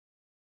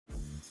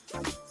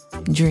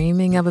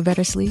Dreaming of a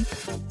better sleep?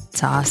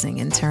 Tossing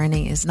and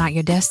turning is not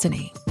your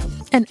destiny.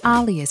 And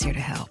Ollie is here to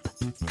help.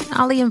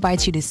 Ollie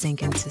invites you to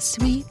sink into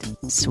sweet,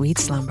 sweet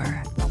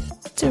slumber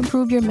to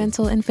improve your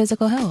mental and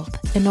physical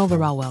health and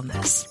overall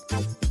wellness.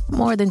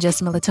 More than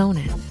just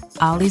melatonin,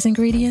 Ollie's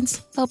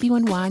ingredients help you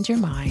unwind your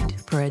mind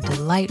for a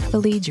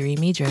delightfully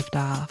dreamy drift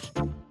off.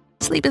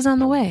 Sleep is on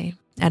the way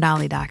at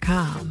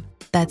Ollie.com.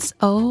 That's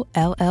OLLY.com.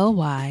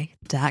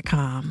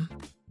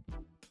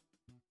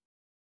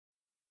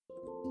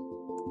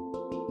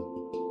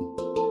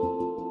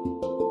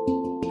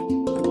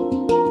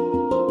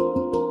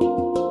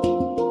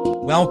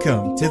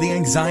 Welcome to the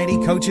Anxiety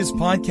Coaches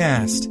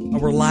Podcast, a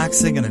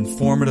relaxing and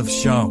informative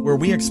show where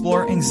we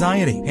explore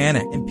anxiety,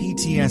 panic, and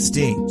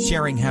PTSD,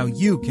 sharing how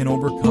you can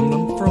overcome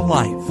them for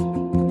life.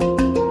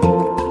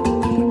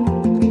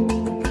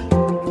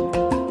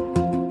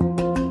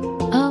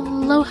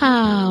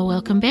 Aloha!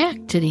 Welcome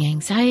back to the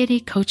Anxiety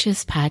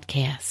Coaches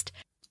Podcast.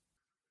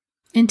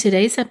 In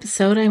today's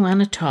episode, I want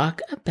to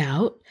talk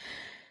about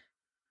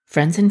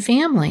friends and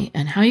family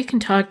and how you can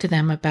talk to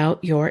them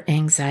about your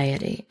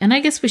anxiety. And I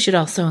guess we should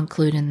also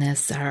include in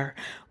this our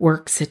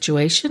work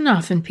situation.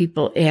 Often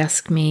people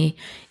ask me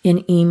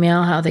in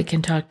email how they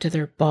can talk to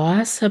their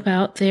boss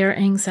about their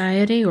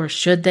anxiety, or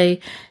should they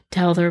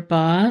tell their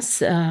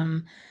boss?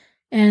 And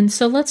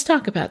so let's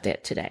talk about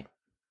that today.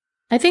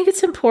 I think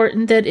it's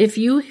important that if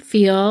you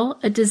feel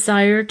a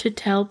desire to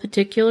tell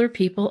particular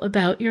people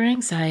about your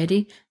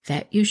anxiety,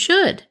 that you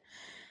should.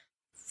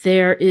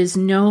 There is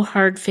no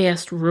hard,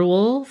 fast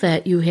rule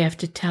that you have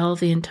to tell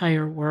the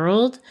entire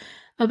world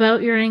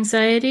about your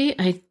anxiety.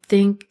 I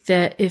think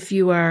that if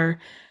you are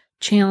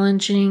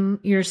challenging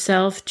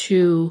yourself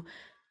to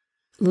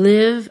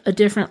live a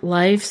different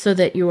life so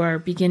that you are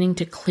beginning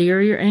to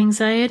clear your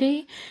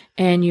anxiety,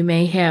 and you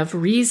may have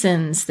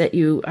reasons that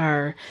you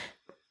are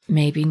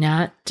maybe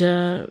not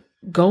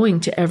going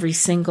to every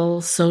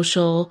single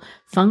social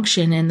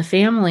function in the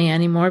family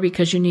anymore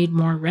because you need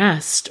more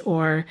rest,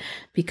 or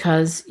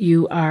because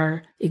you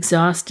are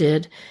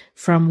exhausted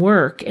from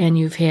work and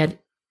you've had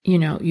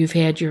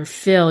your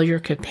fill, your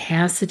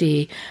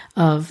capacity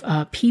of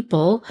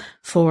people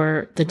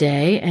for the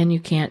day, and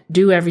you can't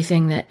do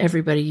everything that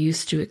everybody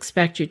used to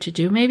expect you to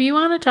do. Maybe you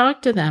want to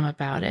talk to them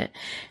about it.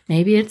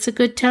 Maybe it's a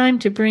good time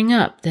to bring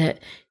up that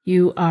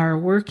you are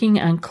working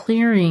on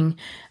clearing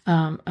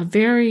a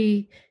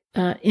very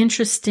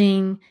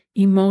interesting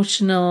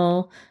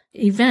emotional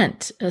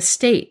event, a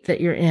state that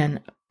you're in.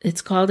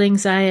 It's called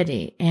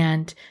anxiety,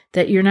 and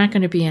that you're not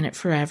going to be in it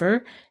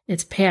forever.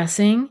 It's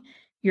passing.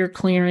 You're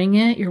clearing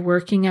it. You're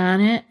working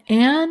on it,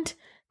 and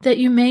that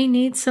you may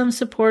need some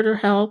support or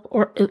help,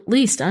 or at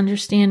least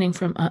understanding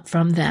from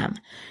them.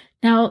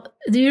 Now,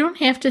 you don't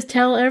have to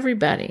tell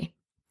everybody.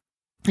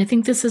 I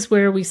think this is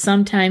where we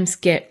sometimes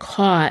get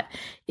caught,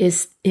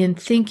 is in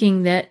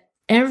thinking that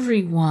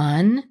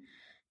everyone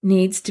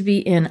needs to be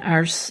in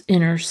our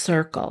inner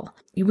circle.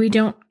 You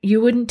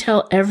wouldn't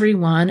tell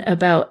everyone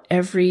about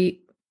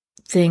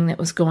everything that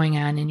was going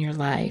on in your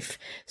life.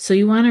 So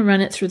you want to run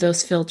it through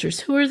those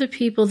filters. Who are the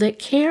people that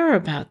care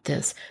about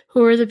this?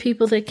 Who are the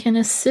people that can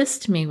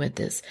assist me with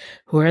this?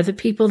 Who are the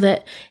people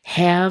that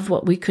have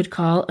what we could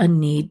call a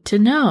need to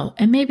know?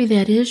 And maybe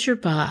that is your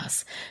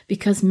boss,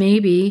 because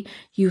maybe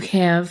you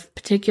have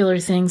particular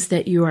things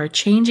that you are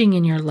changing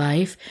in your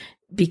life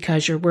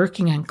because you're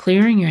working on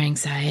clearing your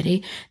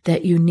anxiety,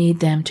 that you need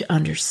them to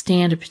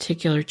understand a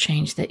particular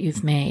change that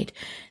you've made.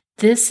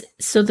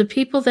 So the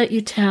people that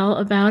you tell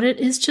about it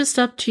is just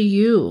up to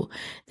you.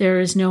 There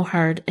is no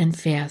hard and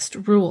fast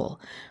rule.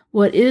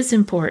 What is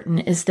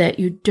important is that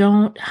you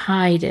don't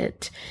hide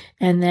it,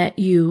 and that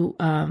you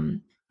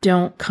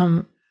don't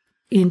come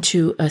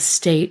into a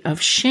state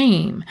of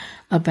shame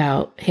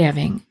about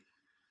having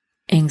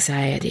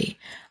anxiety,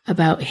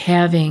 about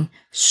having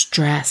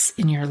stress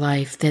in your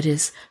life that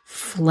is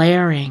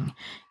flaring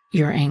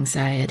your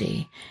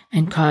anxiety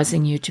and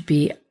causing you to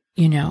be,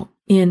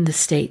 in the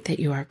state that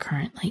you are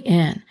currently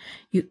in.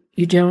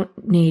 You don't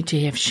need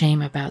to have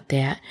shame about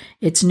that.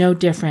 It's no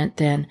different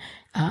than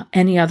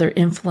any other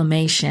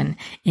inflammation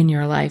in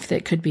your life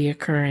that could be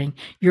occurring.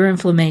 Your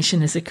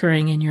inflammation is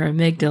occurring in your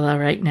amygdala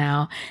right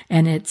now,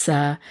 and it's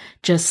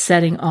just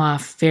setting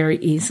off very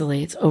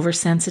easily. It's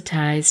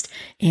oversensitized,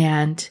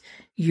 and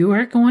you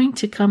are going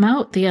to come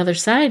out the other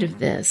side of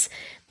this.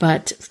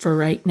 But for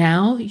right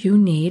now, you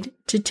need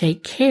to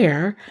take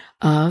care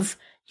of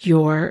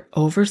your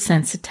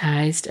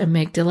oversensitized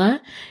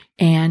amygdala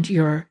and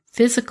your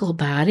physical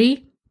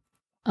body,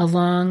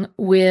 along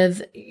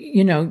with,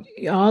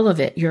 all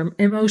of it, your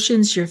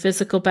emotions, your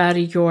physical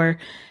body, your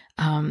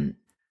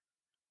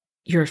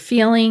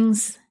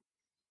feelings,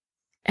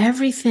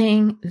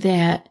 everything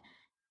that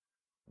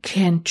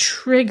can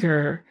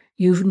trigger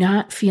you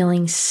not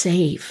feeling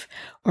safe,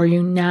 or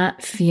you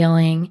not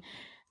feeling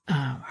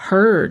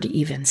heard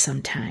even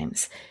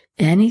sometimes.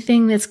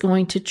 Anything that's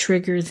going to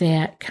trigger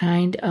that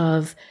kind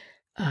of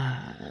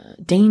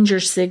danger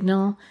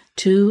signal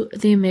to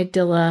the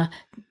amygdala,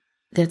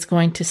 that's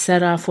going to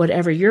set off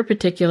whatever your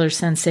particular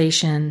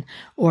sensation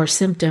or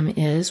symptom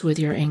is with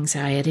your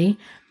anxiety,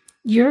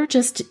 you're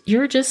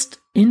just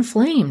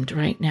inflamed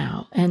right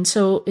now. And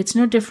so it's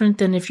no different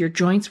than if your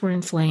joints were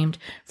inflamed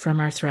from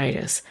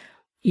arthritis.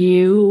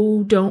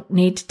 You don't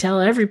need to tell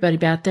everybody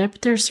about that,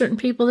 but there are certain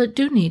people that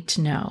do need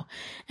to know.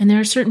 And there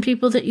are certain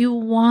people that you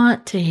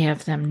want to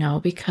have them know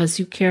because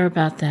you care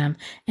about them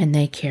and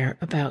they care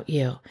about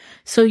you.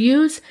 So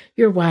use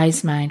your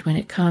wise mind when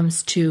it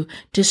comes to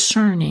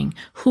discerning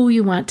who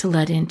you want to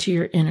let into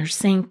your inner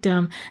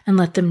sanctum and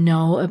let them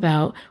know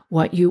about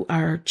what you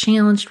are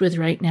challenged with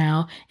right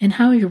now and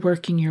how you're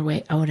working your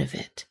way out of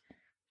it.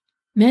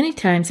 Many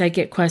times I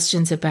get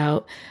questions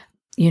about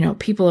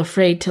people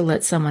afraid to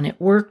let someone at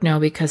work know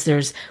because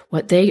there's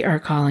what they are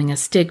calling a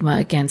stigma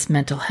against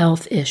mental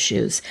health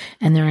issues,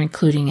 and they're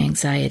including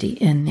anxiety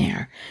in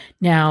there.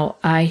 Now,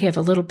 I have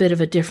a little bit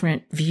of a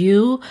different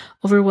view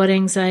over what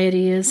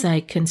anxiety is.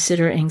 I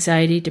consider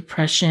anxiety,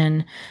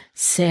 depression,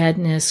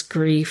 sadness,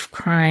 grief,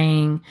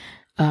 crying,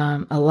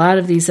 a lot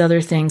of these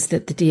other things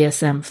that the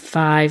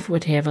DSM-5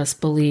 would have us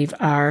believe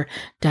are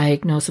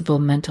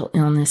diagnosable mental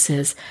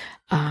illnesses.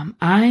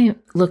 I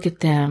look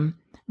at them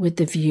with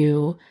the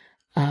view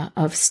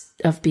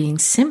of being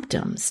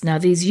symptoms. Now,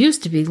 these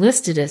used to be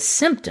listed as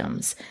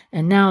symptoms,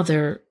 and now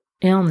they're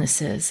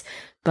illnesses,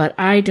 but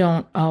I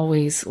don't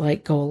always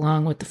go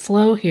along with the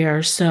flow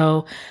here,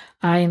 so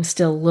I am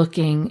still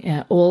looking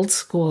at old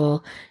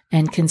school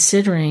and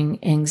considering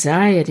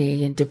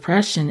anxiety and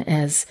depression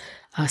as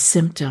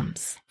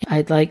symptoms.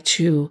 I'd like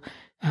to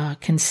have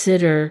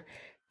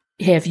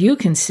you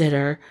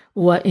consider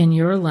what in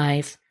your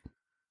life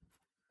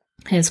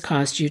has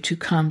caused you to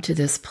come to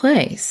this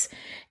place.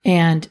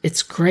 And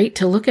it's great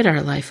to look at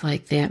our life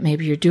like that.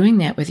 Maybe you're doing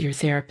that with your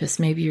therapist.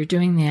 Maybe you're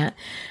doing that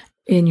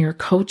in your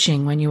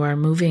coaching when you are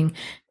moving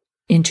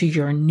into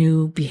your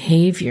new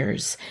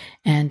behaviors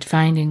and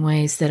finding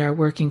ways that are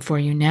working for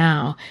you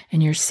now.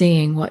 And you're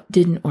seeing what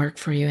didn't work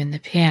for you in the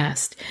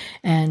past.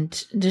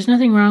 And there's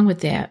nothing wrong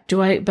with that.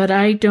 But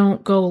I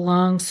don't go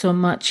along so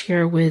much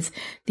here with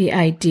the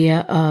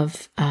idea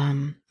of,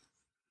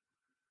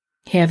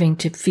 having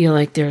to feel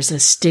like there's a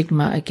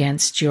stigma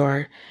against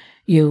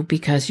you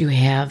because you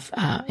have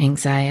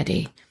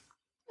anxiety.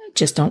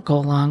 Just don't go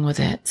along with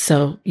it.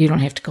 So you don't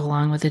have to go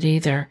along with it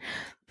either.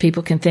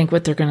 People can think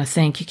what they're going to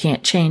think. You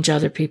can't change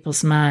other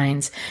people's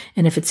minds.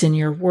 And if it's in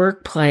your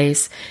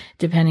workplace,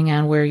 depending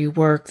on where you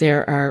work,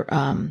 there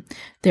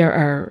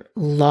are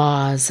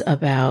laws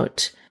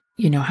about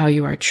how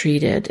you are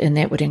treated, and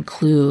that would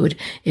include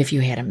if you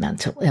had a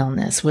mental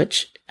illness,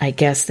 which I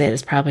guess that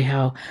is probably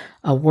how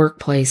a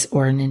workplace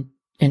or an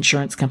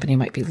insurance company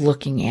might be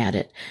looking at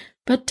it.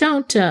 But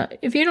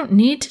if you don't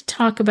need to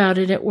talk about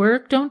it at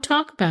work, don't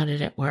talk about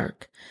it at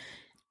work.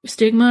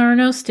 Stigma or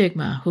no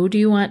stigma, who do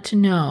you want to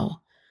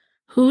know?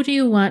 Who do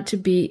you want to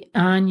be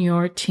on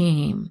your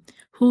team?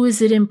 Who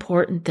is it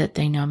important that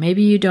they know?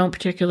 Maybe you don't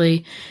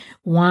particularly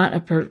want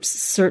a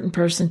certain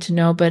person to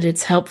know, but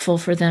it's helpful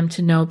for them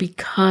to know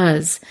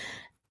because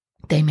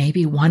they may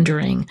be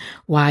wondering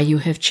why you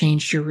have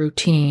changed your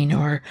routine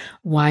or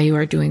why you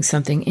are doing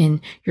something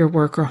in your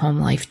work or home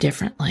life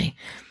differently.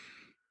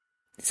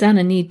 It's on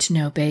a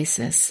need-to-know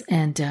basis,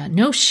 and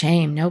no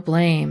shame, no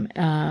blame.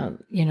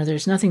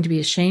 There's nothing to be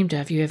ashamed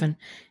of.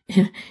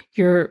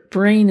 Your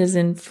brain is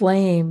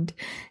inflamed,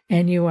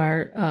 and you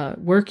are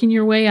working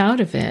your way out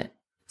of it.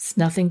 It's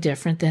nothing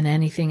different than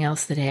anything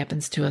else that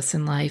happens to us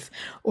in life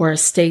or a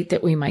state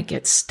that we might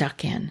get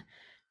stuck in.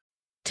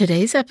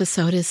 Today's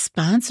episode is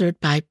sponsored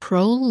by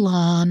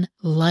Prolon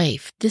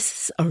Life. This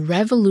is a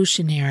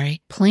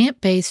revolutionary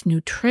plant-based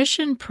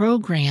nutrition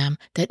program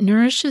that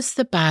nourishes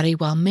the body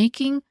while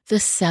making the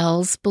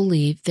cells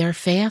believe they're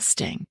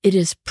fasting. It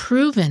is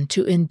proven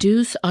to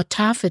induce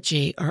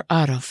autophagy or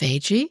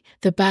autophagy,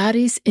 the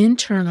body's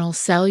internal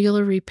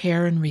cellular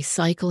repair and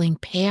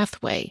recycling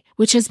pathway,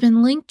 which has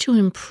been linked to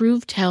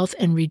improved health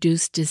and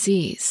reduced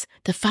disease.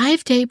 The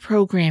 5-day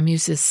program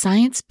uses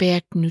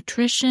science-backed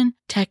nutrition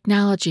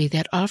technology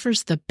that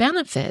offers the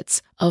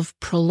benefits of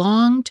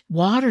prolonged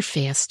water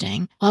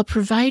fasting while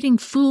providing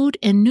food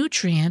and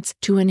nutrients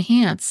to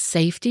enhance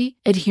safety,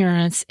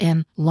 adherence,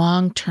 and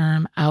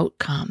long-term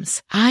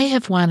outcomes. I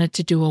have wanted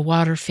to do a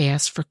water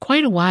fast for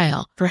quite a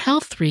while for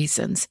health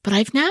reasons, but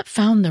I've not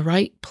found the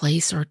right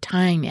place or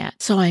time yet.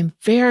 So I'm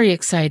very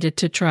excited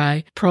to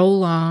try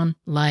Prolon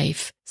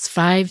Life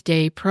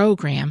 5-day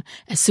program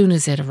as soon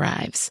as it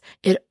arrives.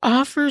 It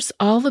offers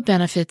all the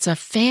benefits of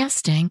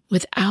fasting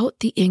without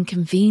the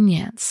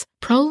inconvenience.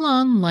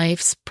 Prolon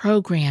Life's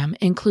program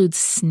includes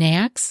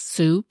snacks,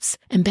 soups,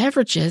 and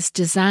beverages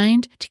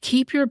designed to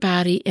keep your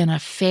body in a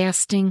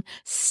fasting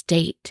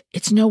state.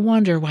 It's no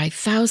wonder why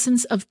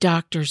thousands of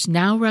doctors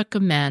now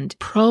recommend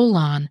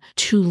Prolon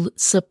to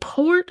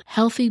support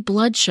healthy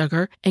blood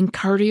sugar and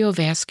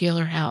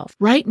cardiovascular health.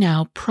 Right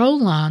now,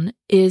 Prolon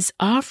is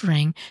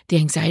offering the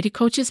Anxiety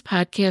Coaches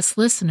podcast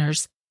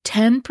listeners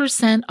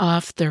 10%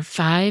 off their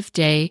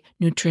 5-day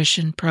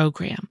nutrition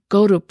program.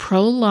 Go to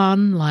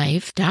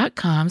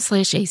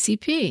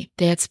prolonlife.com/ACP.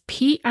 That's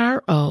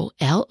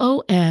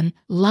PROLON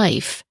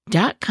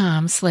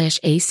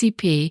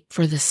life.com/ACP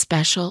for the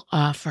special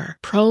offer.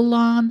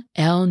 Prolon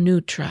L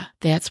Nutra.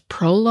 That's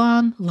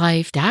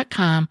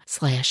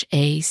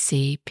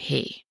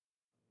prolonlife.com/ACP.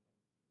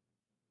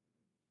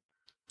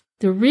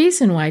 The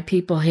reason why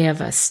people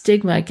have a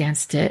stigma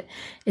against it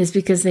is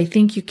because they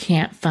think you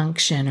can't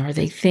function, or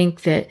they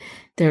think that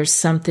there's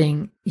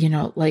something,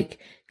 like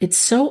it's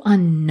so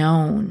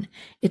unknown.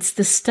 It's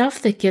the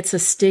stuff that gets a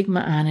stigma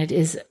on it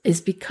is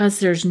because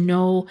there's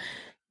no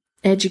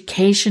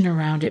education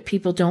around it.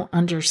 People don't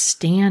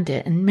understand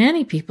it. And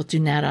many people do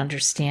not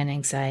understand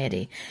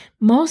anxiety.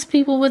 Most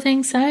people with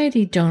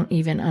anxiety don't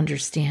even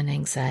understand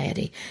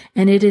anxiety.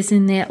 And it is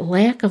in that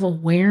lack of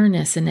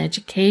awareness and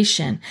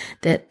education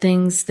that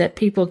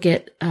people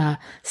get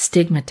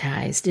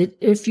stigmatized.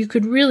 If you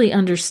could really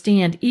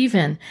understand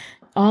even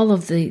all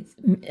of the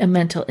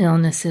mental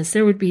illnesses,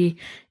 there would be,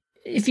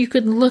 if you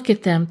could look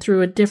at them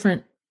through a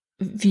different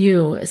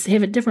view,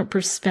 have a different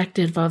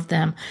perspective of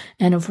them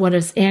and of what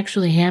is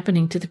actually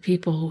happening to the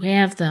people who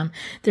have them,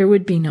 there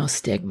would be no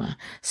stigma.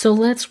 So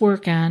let's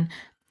work on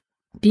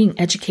being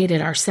educated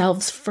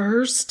ourselves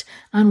first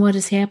on what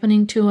is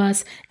happening to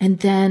us, and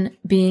then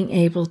being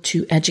able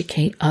to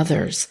educate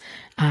others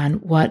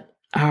on what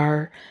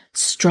our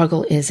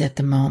struggle is at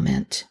the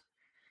moment.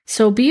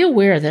 So be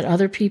aware that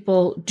other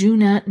people do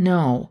not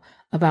know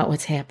about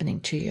what's happening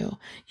to you.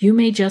 You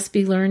may just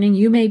be learning.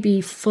 You may be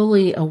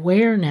fully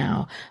aware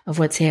now of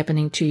what's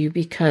happening to you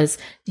because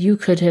you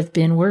could have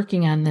been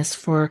working on this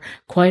for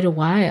quite a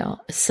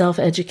while.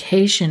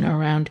 Self-education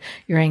around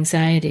your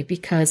anxiety,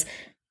 because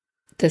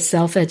the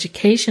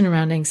self-education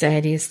around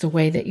anxiety is the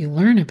way that you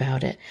learn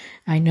about it.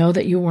 I know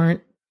that you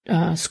weren't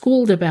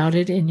schooled about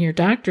it in your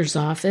doctor's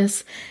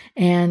office,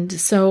 and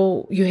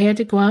so you had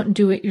to go out and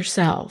do it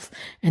yourself,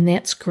 and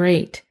that's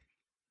great.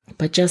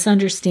 But just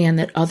understand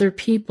that other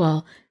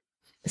people,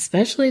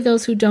 especially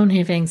those who don't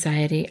have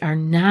anxiety, are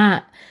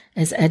not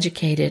as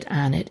educated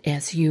on it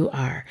as you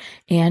are.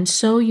 And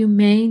so you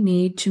may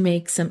need to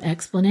make some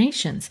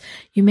explanations.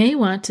 You may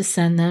want to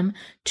send them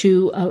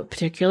to a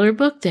particular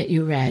book that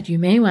you read. You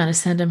may want to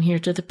send them here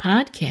to the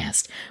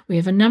podcast. We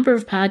have a number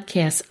of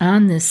podcasts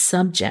on this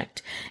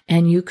subject,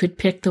 and you could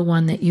pick the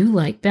one that you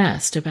like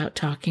best about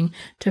talking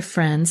to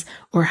friends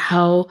or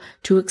how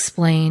to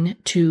explain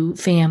to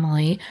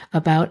family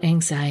about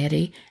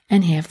anxiety,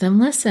 and have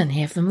them listen.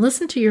 Have them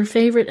listen to your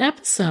favorite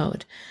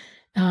episode.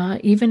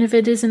 Even if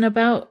it isn't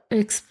about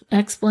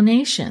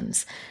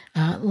explanations,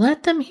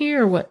 let them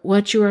hear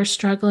what you are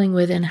struggling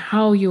with and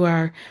how you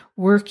are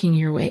working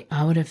your way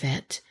out of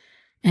it.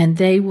 And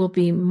they will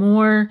be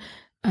more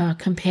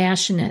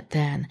compassionate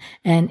then,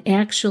 and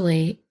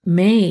actually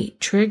may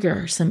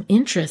trigger some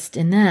interest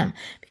in them.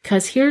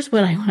 Because here's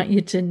what I want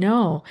you to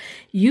know.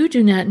 You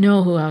do not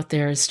know who out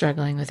there is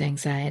struggling with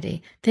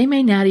anxiety. They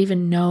may not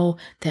even know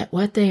that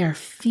what they are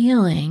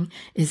feeling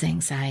is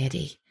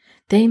anxiety.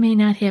 They may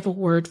not have a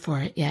word for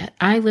it yet.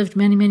 I lived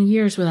many, many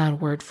years without a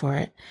word for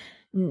it.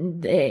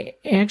 They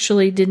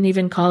actually didn't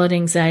even call it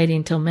anxiety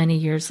until many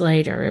years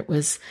later. It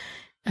was,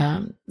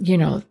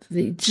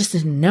 they just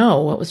didn't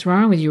know what was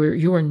wrong with you.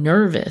 You were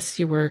nervous.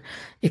 You were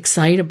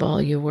excitable.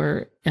 You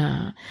were,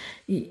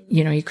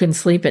 you couldn't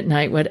sleep at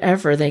night,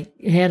 whatever. They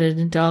had it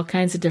into all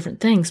kinds of different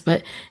things.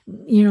 But,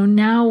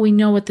 now we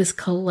know what this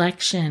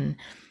collection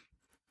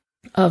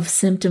of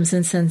symptoms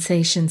and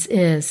sensations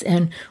is,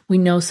 and we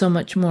know so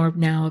much more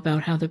now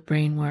about how the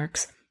brain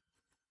works.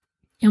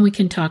 And we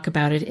can talk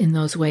about it in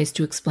those ways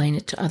to explain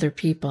it to other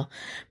people.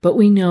 But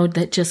we know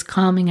that just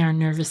calming our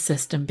nervous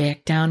system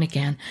back down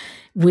again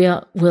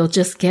will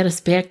just get us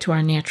back to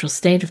our natural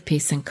state of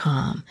peace and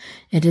calm.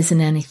 It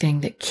isn't anything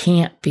that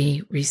can't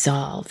be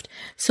resolved.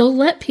 So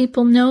let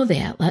people know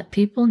that. Let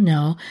people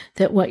know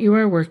that what you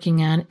are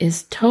working on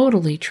is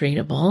totally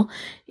treatable.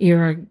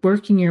 You're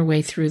working your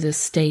way through this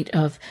state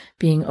of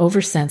being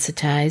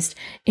oversensitized,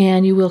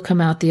 and you will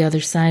come out the other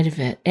side of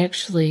it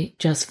actually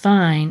just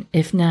fine,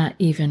 if not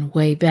even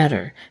way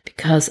better,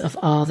 because of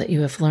all that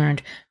you have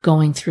learned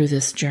going through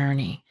this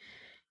journey.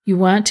 You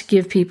want to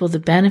give people the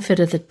benefit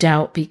of the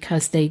doubt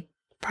because they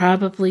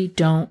probably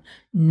don't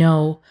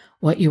know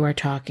what you are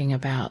talking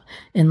about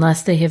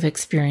unless they have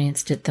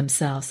experienced it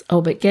themselves. Oh,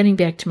 but getting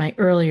back to my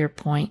earlier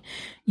point,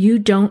 you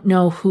don't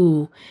know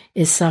who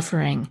is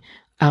suffering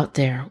out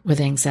there with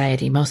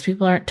anxiety. Most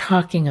people aren't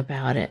talking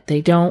about it.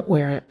 They don't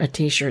wear a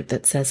t-shirt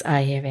that says,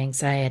 I have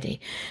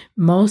anxiety.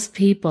 Most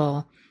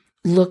people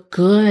look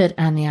good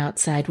on the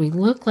outside. We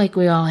look like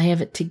we all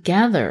have it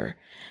together.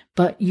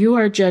 But you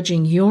are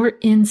judging your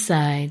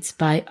insides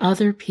by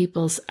other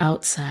people's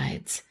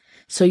outsides.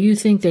 So you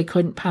think they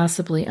couldn't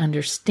possibly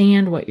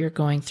understand what you're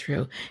going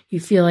through.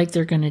 You feel like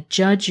they're going to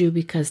judge you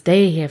because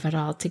they have it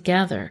all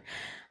together.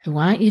 I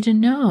want you to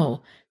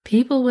know,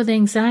 people with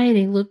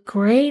anxiety look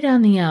great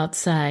on the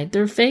outside.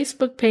 Their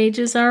Facebook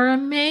pages are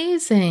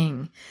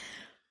amazing.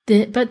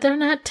 But they're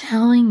not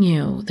telling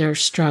you their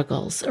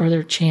struggles or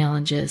their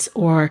challenges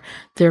or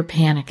their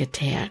panic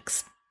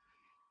attacks.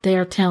 They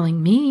are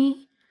telling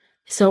me.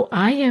 So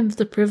I have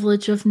the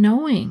privilege of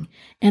knowing,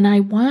 and I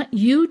want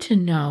you to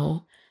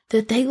know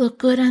that they look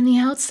good on the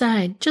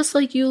outside, just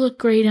like you look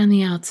great on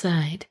the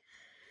outside.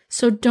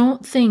 So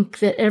don't think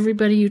that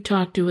everybody you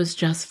talk to is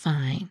just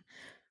fine.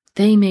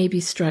 They may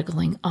be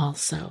struggling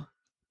also.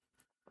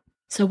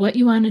 So what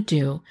you want to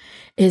do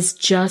is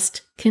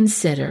just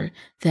consider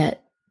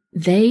that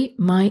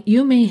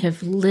you may have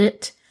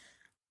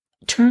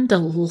turned the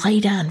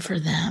light on for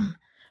them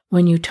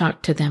when you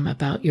talk to them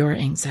about your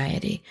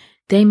anxiety.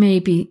 They may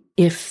be,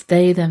 if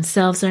they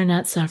themselves are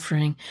not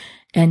suffering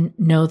and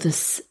know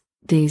these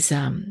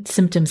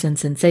symptoms and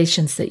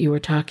sensations that you were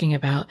talking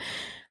about,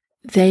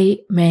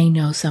 they may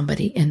know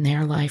somebody in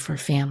their life or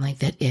family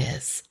that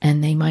is,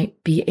 and they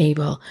might be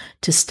able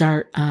to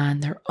start on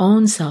their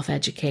own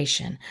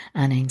self-education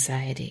on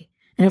anxiety.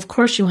 And of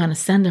course, you want to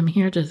send them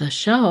here to the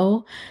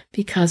show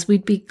because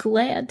we'd be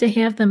glad to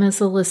have them as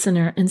a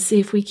listener and see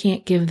if we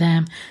can't give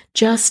them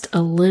just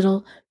a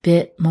little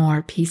bit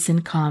more peace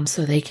and calm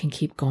so they can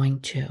keep going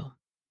too.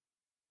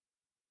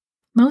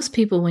 Most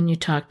people, when you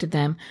talk to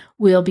them,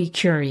 will be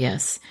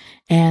curious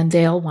and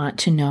they'll want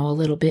to know a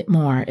little bit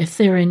more. If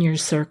they're in your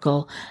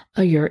circle,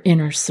 or your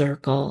inner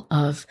circle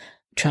of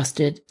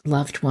trusted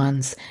loved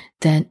ones,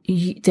 then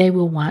they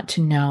will want to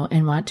know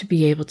and want to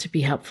be able to be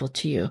helpful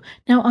to you.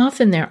 Now,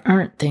 often there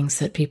aren't things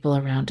that people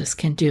around us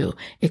can do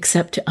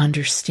except to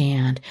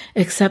understand,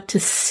 except to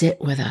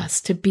sit with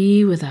us, to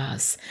be with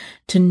us,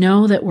 to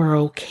know that we're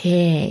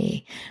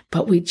okay,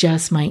 but we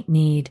just might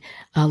need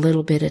a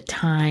little bit of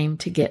time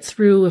to get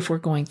through. If we're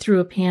going through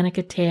a panic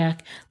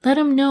attack, let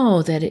them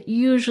know that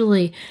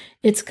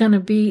it's going to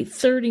be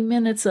 30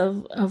 minutes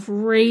of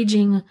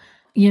raging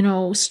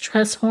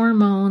stress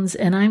hormones,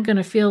 and I'm going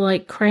to feel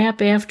like crap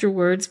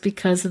afterwards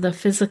because of the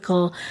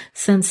physical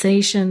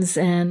sensations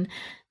and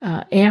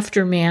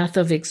aftermath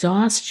of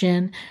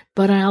exhaustion,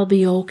 but I'll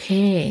be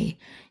okay.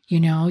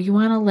 You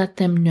want to let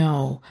them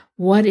know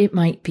what it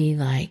might be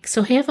like.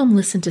 So have them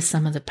listen to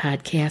some of the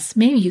podcasts.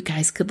 Maybe you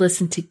guys could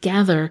listen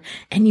together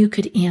and you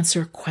could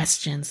answer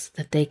questions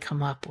that they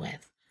come up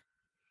with.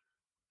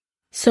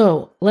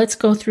 So let's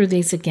go through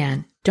these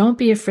again. Don't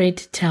be afraid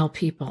to tell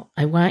people.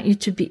 I want you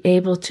to be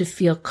able to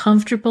feel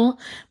comfortable,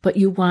 but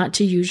you want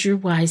to use your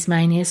wise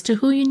mind as to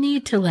who you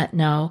need to let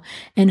know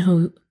and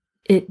who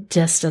it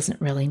just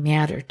doesn't really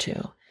matter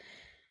to.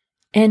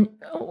 And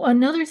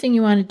another thing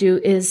you want to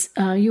do is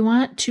you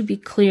want to be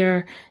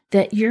clear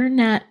that you're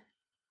not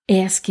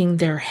asking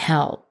their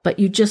help, but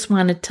you just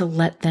wanted to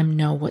let them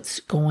know what's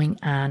going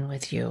on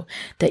with you,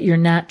 that you're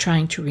not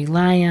trying to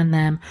rely on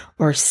them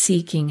or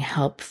seeking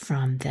help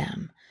from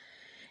them.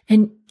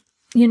 And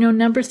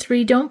number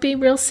 3, don't be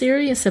real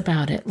serious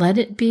about it. Let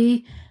it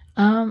be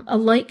a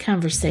light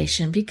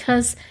conversation,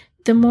 because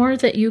the more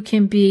that you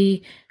can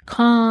be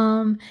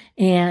calm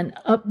and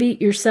upbeat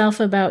yourself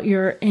about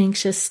your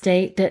anxious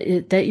state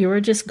that you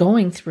are just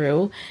going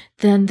through,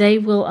 then they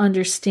will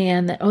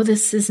understand that, oh,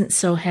 this isn't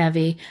so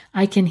heavy.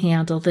 I can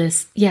handle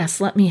this.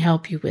 Yes, let me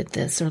help you with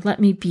this, or let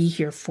me be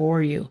here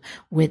for you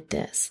with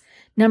this.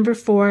 Number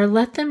 4,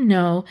 let them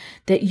know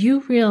that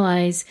you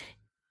realize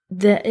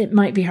that it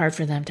might be hard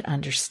for them to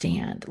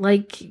understand.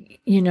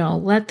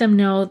 Let them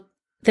know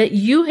that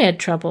you had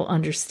trouble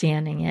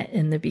understanding it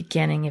in the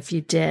beginning, if you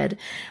did,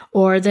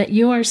 or that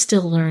you are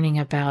still learning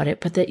about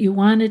it, but that you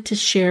wanted to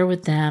share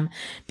with them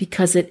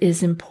because it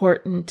is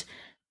important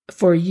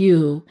for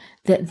you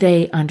that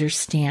they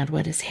understand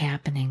what is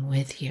happening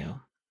with you.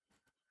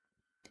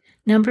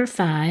 Number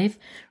 5,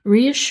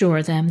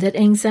 reassure them that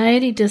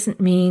anxiety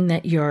doesn't mean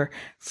that you're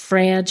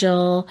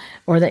fragile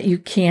or that you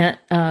can't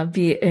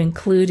be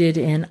included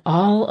in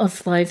all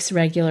of life's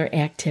regular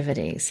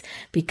activities,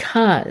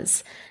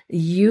 because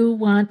you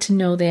want to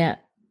know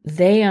that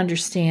they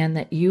understand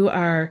that you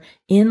are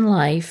in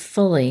life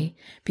fully,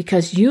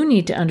 because you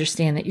need to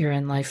understand that you're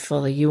in life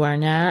fully. You are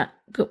not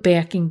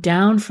backing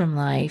down from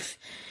life.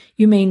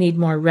 You may need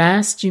more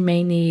rest. You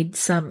may need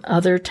some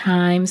other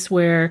times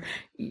where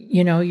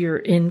you're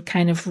in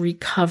kind of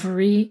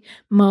recovery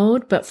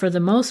mode, but for the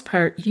most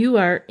part, you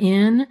are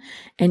in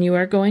and you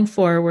are going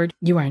forward.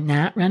 You are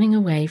not running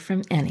away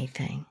from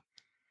anything.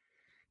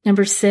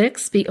 Number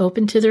 6, be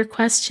open to their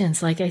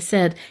questions. Like I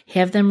said,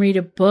 have them read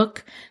a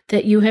book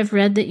that you have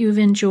read that you've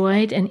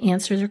enjoyed and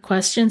answer their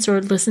questions,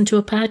 or listen to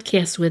a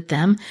podcast with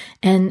them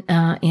and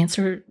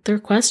answer their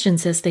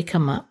questions as they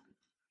come up.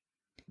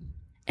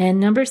 And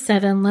number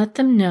 7, let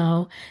them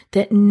know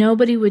that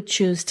nobody would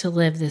choose to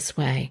live this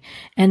way,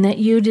 and that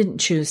you didn't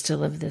choose to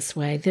live this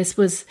way.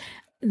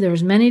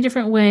 There's many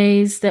different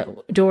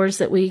doors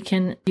that we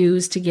can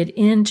use to get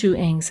into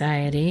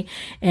anxiety,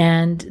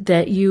 and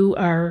that you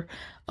are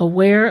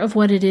aware of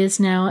what it is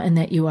now, and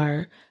that you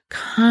are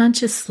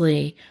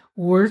consciously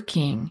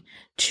working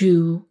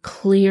to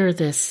clear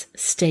this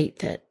state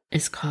that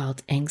is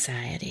called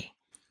anxiety.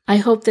 I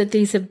hope that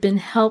these have been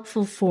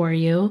helpful for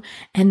you,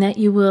 and that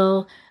you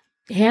will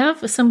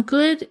have some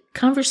good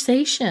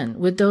conversation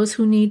with those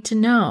who need to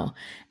know.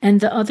 And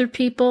the other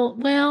people,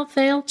 well,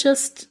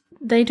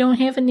 they don't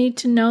have a need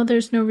to know.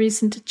 There's no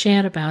reason to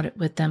chat about it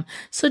with them.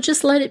 So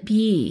just let it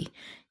be.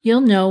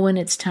 You'll know when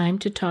it's time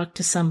to talk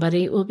to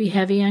somebody. It will be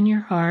heavy on your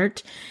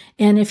heart.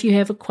 And if you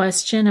have a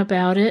question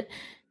about it,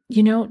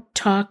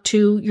 talk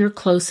to your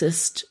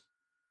closest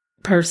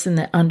person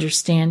that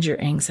understands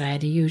your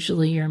anxiety,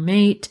 usually your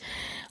mate,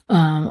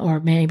 or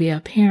maybe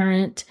a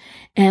parent,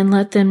 and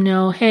let them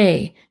know,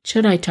 hey,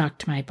 should I talk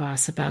to my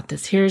boss about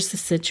this? Here's the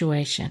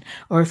situation.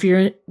 Or if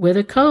you're with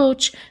a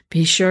coach,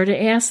 be sure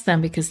to ask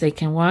them, because they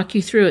can walk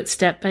you through it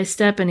step by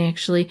step and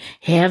actually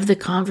have the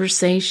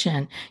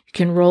conversation. You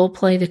can role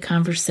play the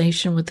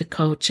conversation with the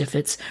coach if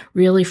it's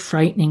really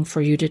frightening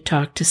for you to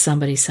talk to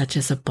somebody such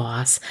as a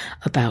boss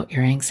about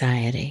your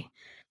anxiety.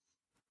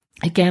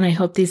 Again, I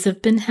hope these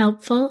have been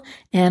helpful,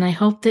 and I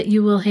hope that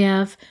you will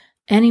have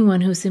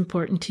anyone who's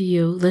important to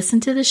you listen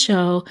to the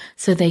show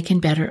so they can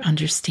better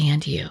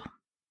understand you.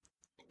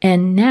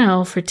 And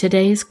now for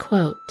today's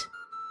quote.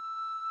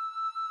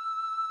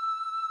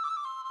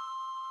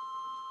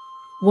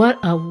 What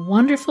a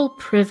wonderful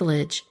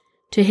privilege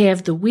to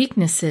have the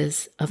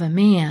weaknesses of a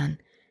man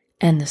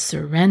and the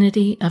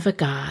serenity of a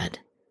God.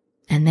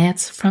 And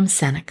that's from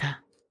Seneca.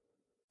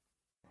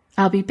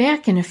 I'll be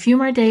back in a few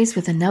more days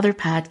with another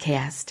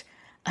podcast.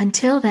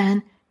 Until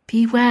then,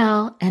 be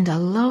well and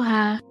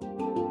aloha.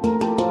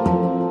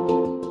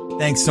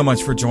 Thanks so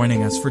much for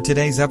joining us for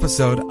today's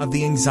episode of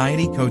the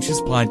Anxiety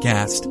Coaches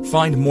Podcast.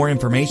 Find more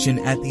information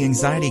at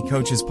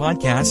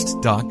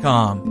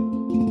theanxietycoachespodcast.com.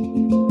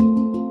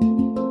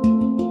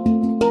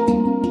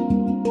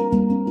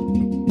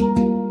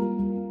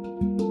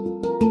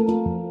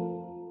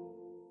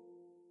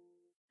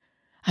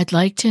 I'd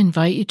like to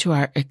invite you to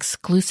our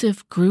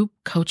exclusive group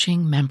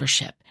coaching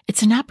membership.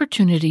 It's an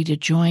opportunity to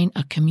join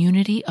a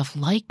community of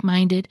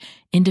like-minded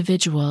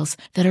individuals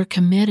that are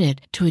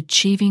committed to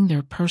achieving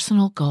their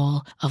personal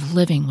goal of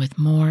living with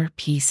more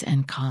peace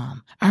and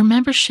calm. Our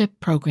membership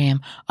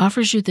program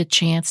offers you the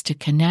chance to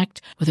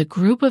connect with a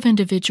group of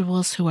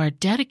individuals who are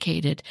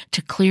dedicated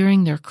to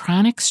clearing their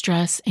chronic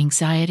stress,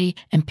 anxiety,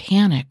 and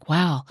panic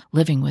while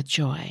living with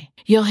joy.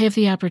 You'll have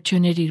the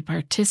opportunity to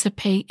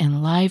participate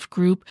in live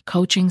group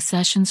coaching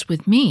sessions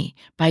with me.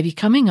 By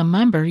becoming a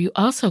member, you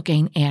also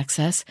gain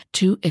access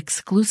to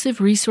exclusive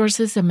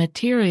resources and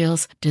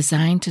materials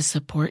designed to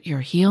support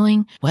your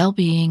healing,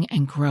 well-being,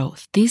 and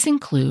growth. These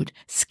include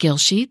skill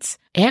sheets,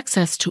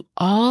 access to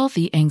all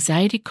the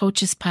Anxiety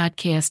Coaches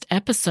Podcast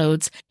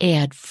episodes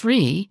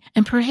ad-free,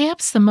 and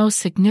perhaps the most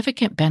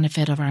significant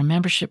benefit of our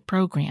membership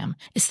program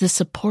is the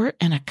support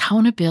and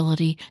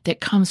accountability that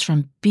comes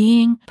from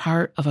being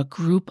part of a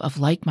group of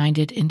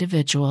like-minded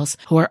individuals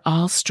who are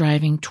all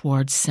striving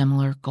towards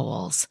similar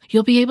goals.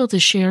 You'll be able to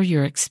share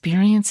your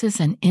experiences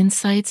and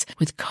insights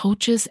with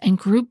coaches and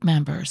group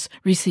members,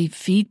 receive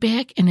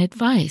feedback and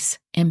advice,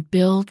 and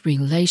build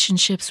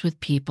relationships with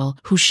people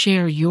who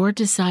share your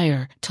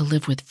desire to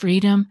live with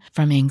freedom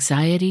from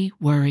anxiety,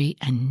 worry,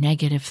 and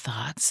negative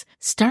thoughts.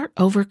 Start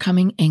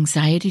overcoming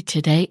anxiety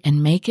today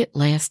and make it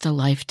last a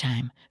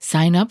lifetime.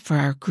 Sign up for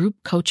our group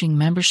coaching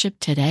membership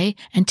today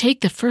and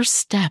take the first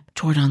step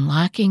toward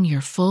unlocking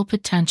your full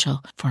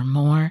potential for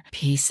more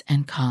peace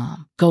and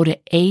calm. Go to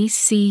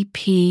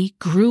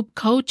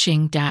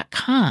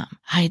acpgroupcoaching.com.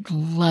 I'd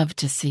love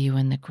to see you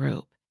in the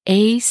group.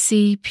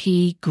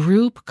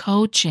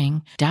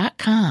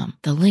 acpgroupcoaching.com.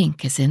 The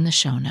link is in the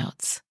show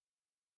notes.